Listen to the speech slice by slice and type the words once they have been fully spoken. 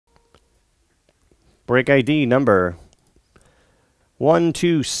Break ID number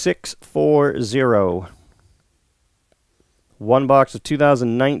 12640. One box of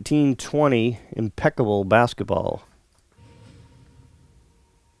 2019-20 Impeccable basketball.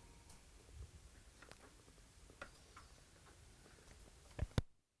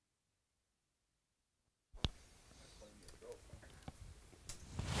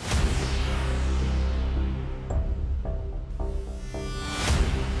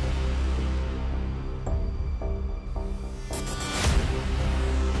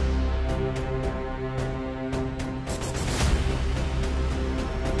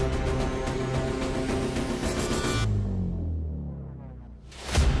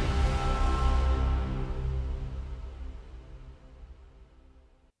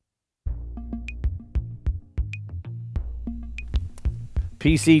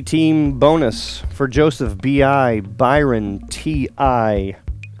 PC Team bonus for Joseph B.I., Byron T.I.,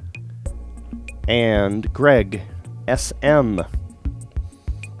 and Greg S.M.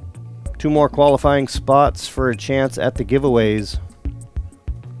 2 more qualifying spots for a chance at the giveaways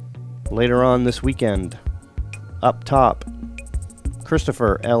later on this weekend. Up top,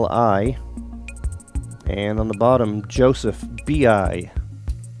 Christopher L.I., and on the bottom, Joseph B.I.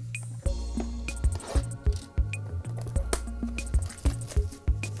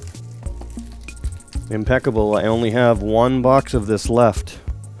 Impeccable. I only have 1 box of this left.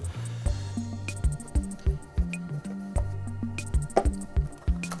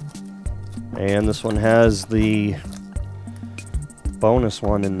 And this one has the bonus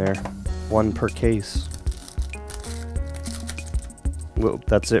one in there. 1 per case. Whoa,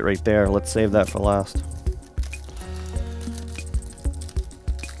 that's it right there. Let's save that for last.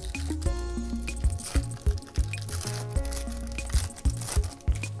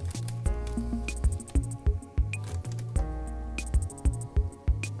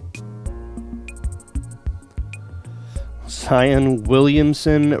 Zion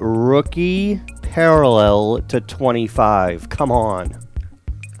Williamson rookie parallel to 25. Come on.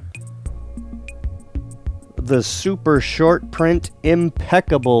 The super short print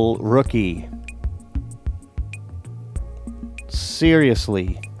Impeccable rookie.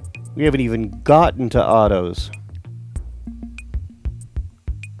 Seriously. We haven't even gotten to autos.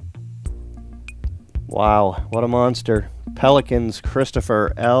 Wow, what a monster. Pelicans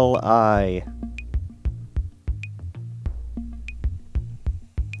Christopher L.I.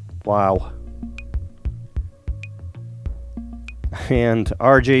 Wow. And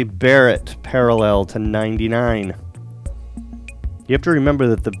RJ Barrett parallel to 99. You have to remember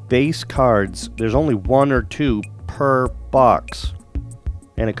that the base cards, there's only 1 or 2 per box.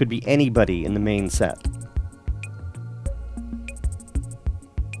 And it could be anybody in the main set.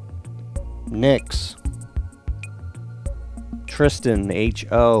 Knicks. Tristan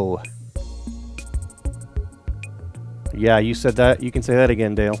H.O. Yeah, you said that. You can say that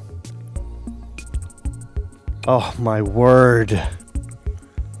again, Dale. Oh, my word.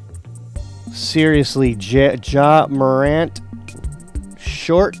 Seriously, Ja Morant,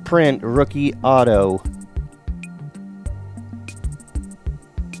 short print rookie auto.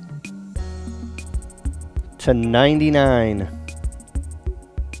 To 99.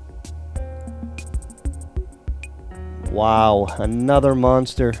 Wow, another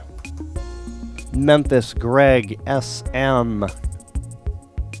monster. Memphis Greg S.M.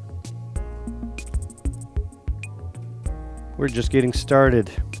 We're just getting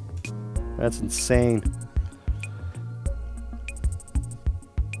started. That's insane.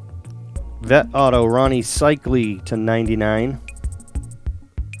 Vet Auto Ronnie Cycli to 99.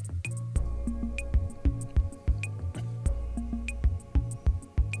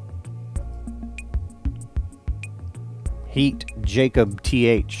 Heat Jacob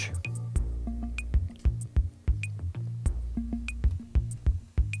T.H.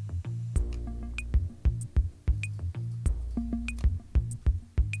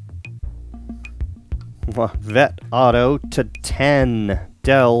 Vet Auto to 10,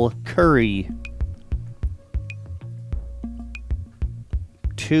 Del Curry.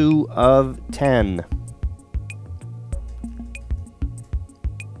 2 of 10.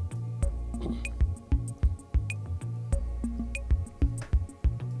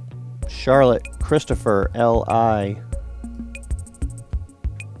 Charlotte Christopher L.I.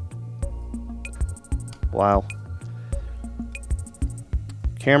 Wow.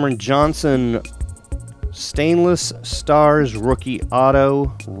 Cameron Johnson Stainless Stars rookie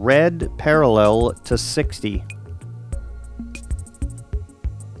auto, red parallel to 60.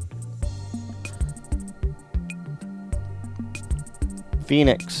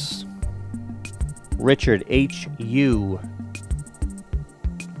 Phoenix Richard H.U.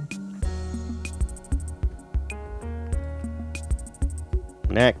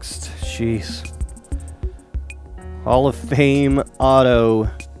 Next, jeez. Hall of Fame auto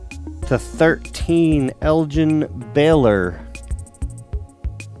to 13, Elgin Baylor.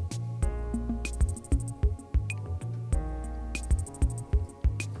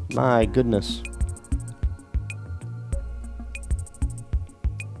 My goodness.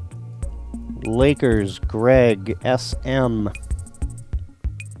 Lakers, Greg, SM.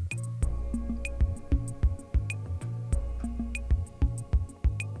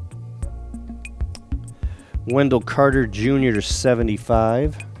 Wendell Carter Jr.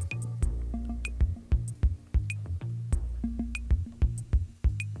 75.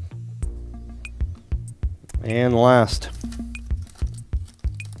 And last.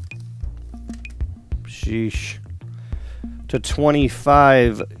 Sheesh. To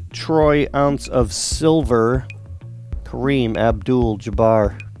 25, Troy Ounce of Silver, Kareem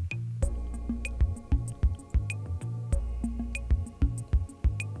Abdul-Jabbar.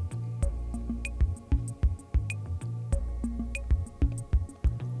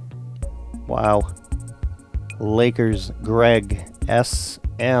 Wow. Lakers, Greg,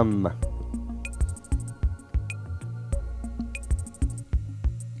 SM.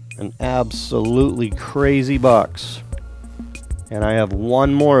 An absolutely crazy box. And I have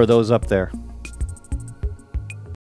one more of those up there.